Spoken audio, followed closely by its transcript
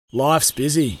Life's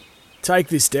busy. Take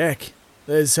this deck.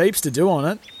 There's heaps to do on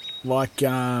it, like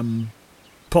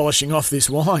polishing off this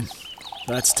wine.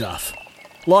 That's tough.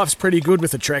 Life's pretty good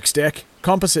with a Trex deck.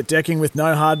 Composite decking with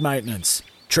no hard maintenance.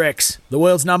 Trex, the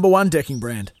world's #1 decking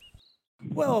brand.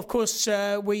 Well, of course,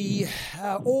 we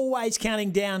are always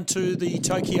counting down to the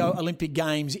Tokyo Olympic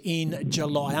Games in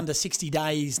July. Under 60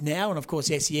 days now, and of course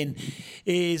SEN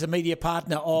is a media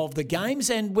partner of the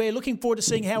Games, and we're looking forward to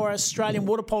seeing how our Australian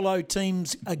water polo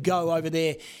teams go over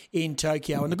there in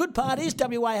Tokyo. And the good part is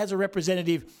WA has a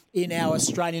representative in our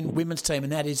Australian women's team,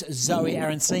 and that is Zoe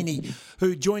Arancini,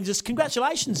 who joins us.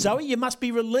 Congratulations, Zoe. You must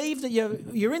be relieved that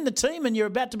you're in the team and you're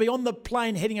about to be on the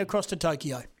plane heading across to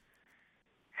Tokyo.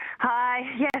 Hi,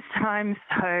 yes, I'm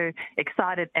so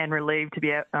excited and relieved to be,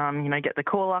 get the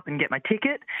call up and get my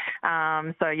ticket.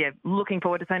 Looking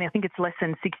forward to something. I think it's less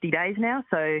than 60 days now,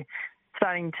 so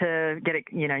starting to get it,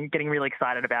 getting really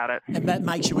excited about it. And that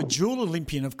makes you a dual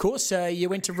Olympian, of course. You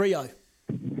went to Rio.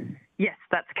 Yes,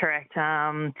 that's correct.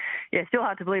 Still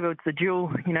hard to believe it's a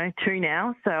dual, 2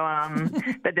 now. So,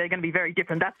 but they're going to be very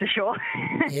different, that's for sure.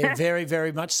 Yeah, very,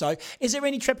 very much so. Is there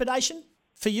any trepidation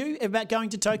for you about going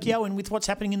to Tokyo and with what's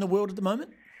happening in the world at the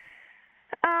moment?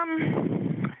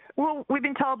 Well, we've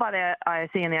been told by the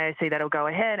IOC and the AOC that it'll go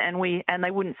ahead, and they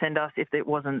wouldn't send us if it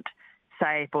wasn't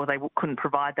safe or they couldn't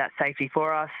provide that safety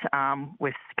for us.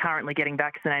 We're currently getting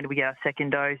vaccinated. We get our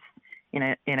second dose in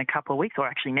a couple of weeks, or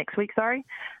actually next week, sorry.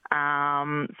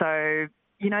 There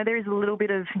is a little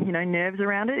bit of, nerves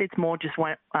around it. It's more just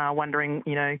wondering,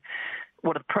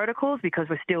 what are the protocols, because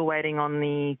we're still waiting on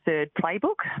the third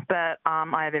playbook. But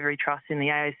I have every trust in the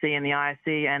AOC and the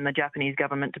IOC and the Japanese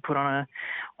government to put on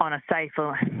a safe,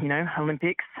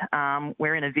 Olympics.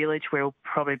 We're in a village where we'll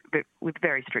probably with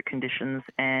very strict conditions,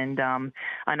 and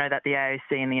I know that the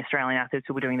AOC and the Australian athletes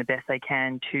will be doing the best they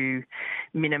can to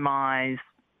minimise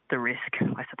the risk,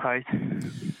 I suppose.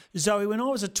 Zoe, when I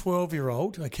was a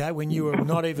 12-year-old, okay, when you were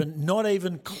not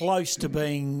even close to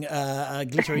being a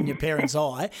glitter in your parents'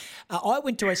 eye, I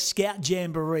went to a scout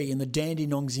jamboree in the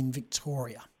Dandenongs in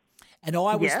Victoria. And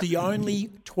I was the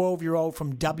only 12-year-old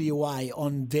from WA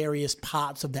on various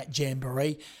parts of that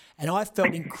jamboree, and I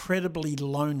felt incredibly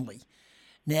lonely.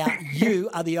 Now, you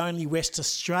are the only West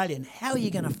Australian. How are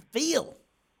you going to feel?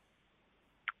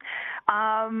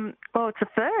 Well, it's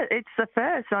a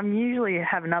first. I usually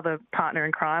have another partner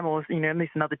in crime, or at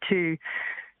least another two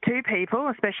people.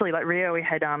 Especially like Rio, we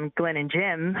had Glenn and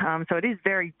Jem. So it is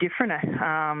very different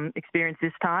experience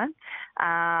this time.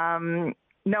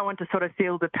 No one to sort of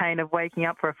feel the pain of waking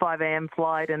up for a 5 a.m.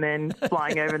 flight and then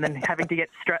flying over and then having to get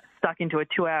stuck into a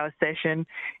 2-hour session,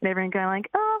 and everyone going like,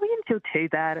 oh, we didn't feel too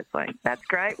bad. It's like, that's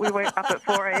great. We woke up at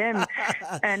 4 a.m.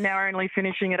 and now we're only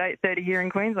finishing at 8:30 here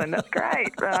in Queensland. That's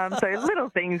great. So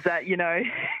little things that,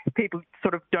 people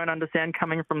sort of don't understand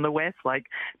coming from the West, like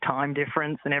time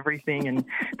difference and everything, and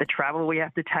the travel we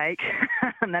have to take.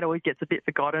 And that always gets a bit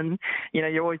forgotten.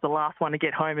 You're always the last one to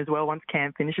get home as well once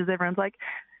camp finishes. Everyone's like,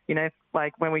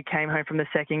 like when we came home from the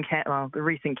second camp, the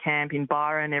recent camp in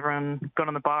Byron, everyone got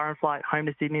on the Byron flight home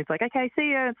to Sydney. It's like, okay,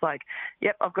 see you. It's like,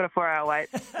 yep, I've got a 4-hour wait,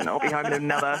 and I'll be home in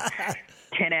another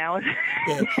 10 hours.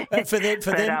 Yeah. For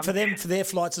their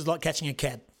flights, it's like catching a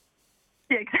cab.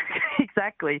 Yeah,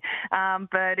 exactly.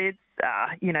 But it's,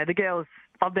 the girls.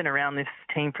 I've been around this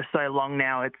team for so long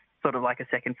now. It's sort of like a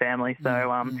second family. So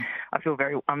I'm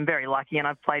very lucky, and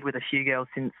I've played with a few girls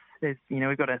since.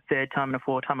 We've got a 3rd-time and a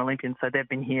 4-time Olympian, so they've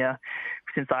been here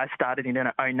since I started in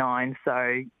 2009.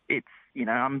 So it's,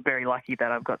 I'm very lucky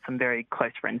that I've got some very close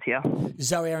friends here.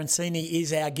 Zoe Arancini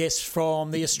is our guest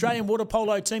from the Australian water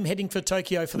polo team heading for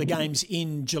Tokyo for the Games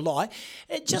in July.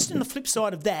 Just on the flip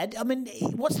side of that, I mean,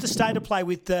 what's the state of play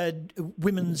with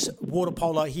women's water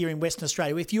polo here in Western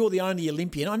Australia? If you're the only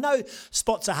Olympian, I know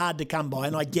spots are hard to come by,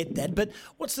 and I get that, but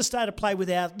what's the state of play with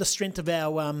the strength of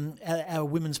our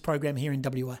women's program here in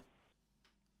WA?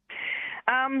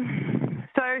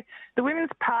 So the women's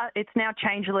part, it's now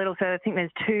changed a little. So I think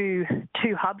there's two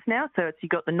hubs now. So you've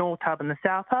got the North Hub and the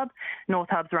South Hub. North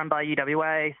Hub's run by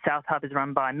UWA. South Hub is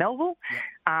run by Melville. Yep.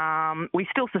 We're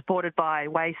still supported by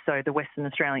WASE, so the Western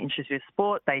Australian Institute of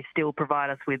Sport. They still provide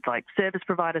us with like service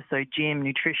providers, so gym,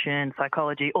 nutrition,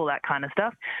 psychology, all that kind of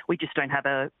stuff. We just don't have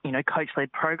a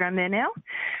coach-led program there now.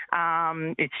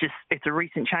 It's a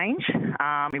recent change.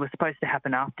 It was supposed to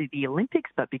happen after the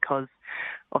Olympics, but because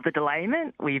of the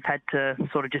delayment, we've had to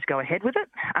sort of just go ahead with it.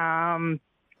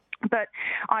 But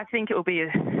I think it will be,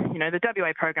 the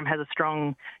WA program has a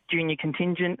strong junior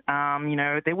contingent.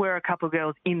 There were a couple of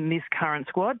girls in this current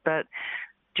squad, but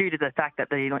due to the fact that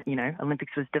the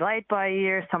Olympics was delayed by a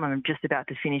year, some of them just about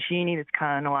to finish uni. It's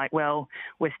kind of like, well,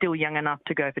 we're still young enough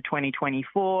to go for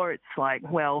 2024. It's like,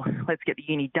 well, let's get the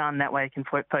uni done. That way I can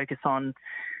focus on,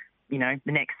 the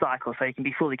next cycle. So you can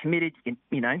be fully committed. You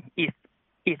can,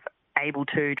 if able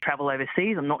to travel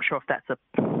overseas. I'm not sure if that's a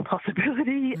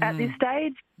possibility at this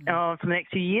stage for the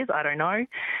next few years. I don't know.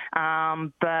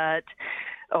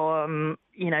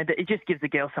 It just gives the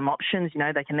girls some options.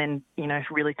 They can then,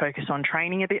 really focus on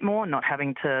training a bit more, not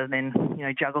having to then,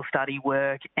 juggle study,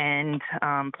 work and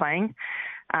playing.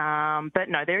 But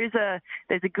no, there's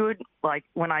a good, like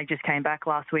when I just came back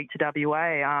last week to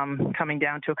WA, coming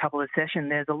down to a couple of sessions,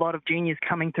 there's a lot of juniors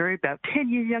coming through, about 10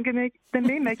 years younger than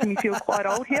me, making me feel quite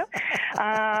old here.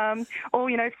 All,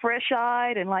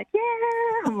 fresh-eyed and like, yeah,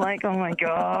 I'm like, oh my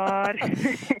God.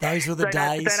 Those were the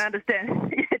days. Don't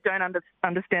understand. Don't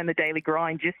understand the daily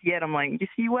grind just yet. I'm like,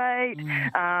 just you wait.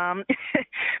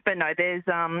 But no, there's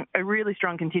a really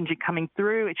strong contingent coming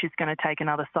through. It's just going to take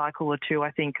another cycle or two,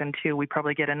 I think, until we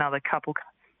probably get another couple,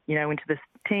 into this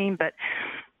team. But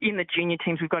in the junior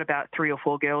teams, we've got about 3 or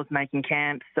 4 girls making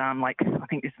camps. I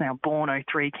think it's now Born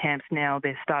 03 camps now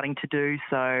they're starting to do.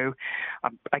 So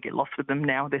I get lost with them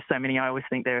now. There's so many. I always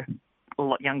think they're a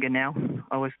lot younger now.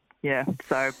 Yeah.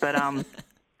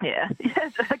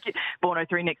 Born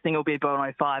 03, next thing will be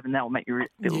Born 05, and that will make you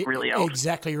feel really old.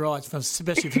 Exactly right,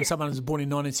 especially from someone who's born in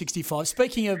 1965.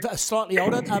 Speaking of slightly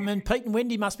older, Pete and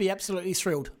Wendy must be absolutely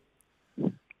thrilled.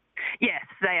 Yes,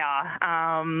 they are.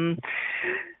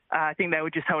 I think they were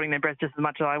just holding their breath just as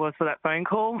much as I was for that phone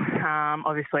call.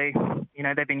 Obviously,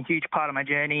 they've been a huge part of my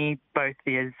journey, both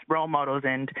as role models,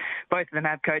 and both of them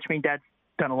have coached me. Dad's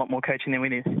done a lot more coaching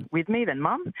with me than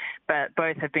Mum, but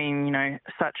both have been,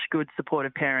 such good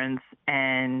supportive parents.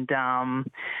 And,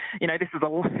 this is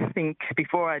I think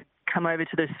before I come over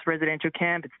to this residential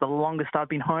camp, it's the longest I've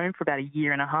been home for about a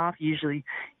year and a half. Usually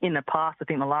in the past, I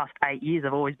think the last 8 years,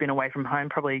 I've always been away from home,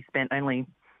 probably spent only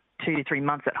 2 to 3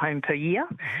 months at home per year.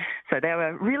 So they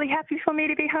were really happy for me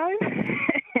to be home,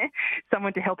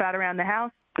 someone to help out around the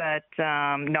house. But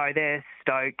no, they're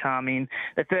stoked. I mean,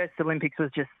 the first Olympics was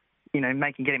just,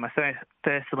 getting my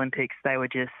first Olympics, they were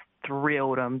just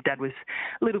thrilled. Dad was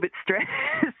a little bit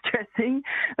stressing,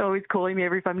 always calling me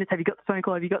every 5 minutes. Have you got the phone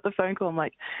call? Have you got the phone call? I'm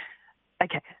like,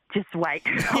 okay, just wait.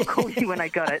 I'll call you when I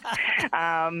got it.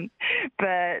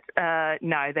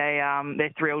 No,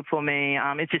 they're thrilled for me.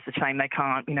 It's just a shame they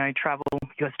can't, travel,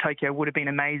 because Tokyo would have been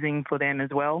amazing for them as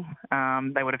well.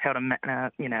 They would have held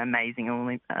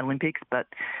amazing Olympics, but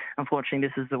unfortunately,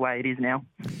 this is the way it is now.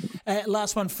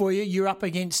 Last one for you. You're up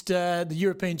against the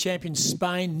European champions,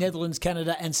 Spain, Netherlands,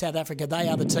 Canada, and South Africa. They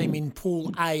are the team in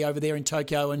Pool A over there in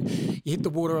Tokyo, and you hit the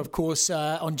water, of course,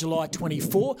 on July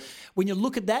 24. When you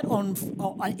look at that,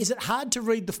 is it hard to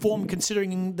read the form,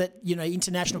 considering that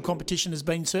international competition has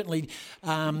been certainly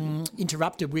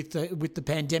interrupted with the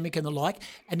pandemic and the like?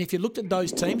 And if you looked at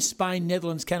those teams, Spain,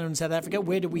 Netherlands, Canada, and South Africa,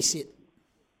 where do we sit?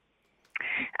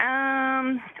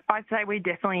 I'd say we're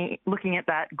definitely looking at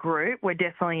that group. We're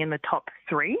definitely in the top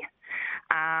 3.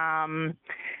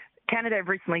 Canada have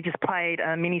recently just played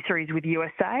a mini-series with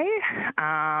USA.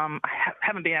 I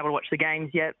haven't been able to watch the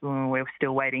games yet. We're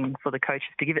still waiting for the coaches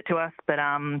to give it to us. But,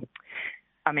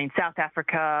 South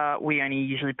Africa, we only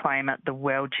usually play them at the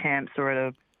World Champs or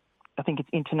at I think it's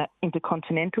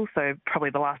Intercontinental. So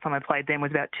probably the last time I played them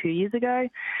was about 2 years ago.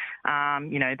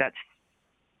 That's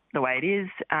the way it is.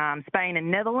 Spain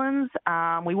and Netherlands.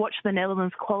 We watched the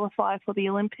Netherlands qualify for the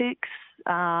Olympics.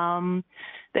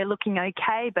 They're looking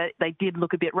okay, but they did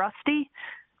look a bit rusty.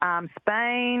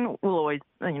 Spain will always,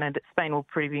 Spain will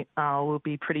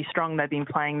be pretty strong. They've been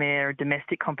playing their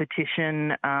domestic competition.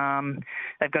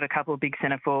 They've got a couple of big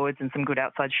centre forwards and some good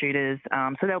outside shooters.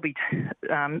 So they'll be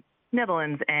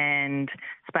Netherlands and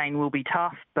Spain will be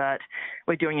tough, but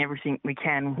we're doing everything we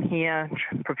can here,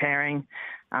 preparing,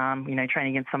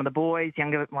 training against some of the boys,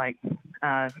 younger, like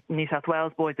New South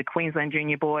Wales boys, the Queensland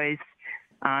junior boys,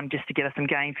 just to get us some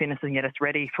game fitness and get us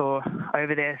ready for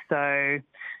over there. So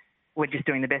we're just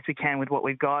doing the best we can with what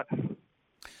we've got.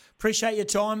 Appreciate your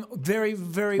time. Very,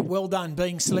 very well done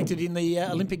being selected in the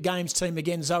Olympic Games team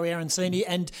again, Zoe Arancini,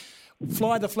 and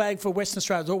fly the flag for Western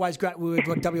Australia. It's always great with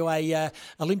WA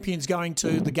Olympians going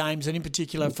to the Games, and in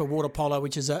particular for water polo,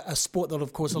 which is a sport that,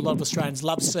 of course, a lot of Australians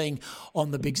love seeing on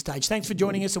the big stage. Thanks for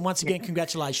joining us, and once again,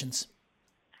 congratulations.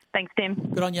 Thanks, Tim.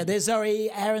 Good on you. There's Zoe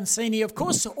Arancini, of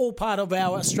course, all part of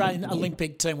our Australian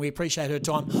Olympic team. We appreciate her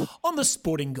time on the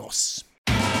Sporting Goss.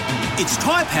 It's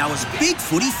Tyre Power's Big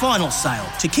Footy Final Sale.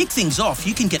 To kick things off,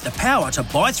 you can get the power to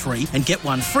buy 3 and get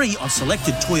 1 free on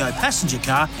selected Toyo passenger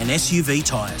car and SUV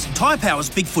tyres. Tyre Power's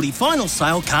Big Footy Final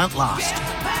Sale can't last.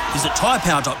 Visit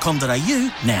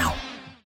tyrepower.com.au now.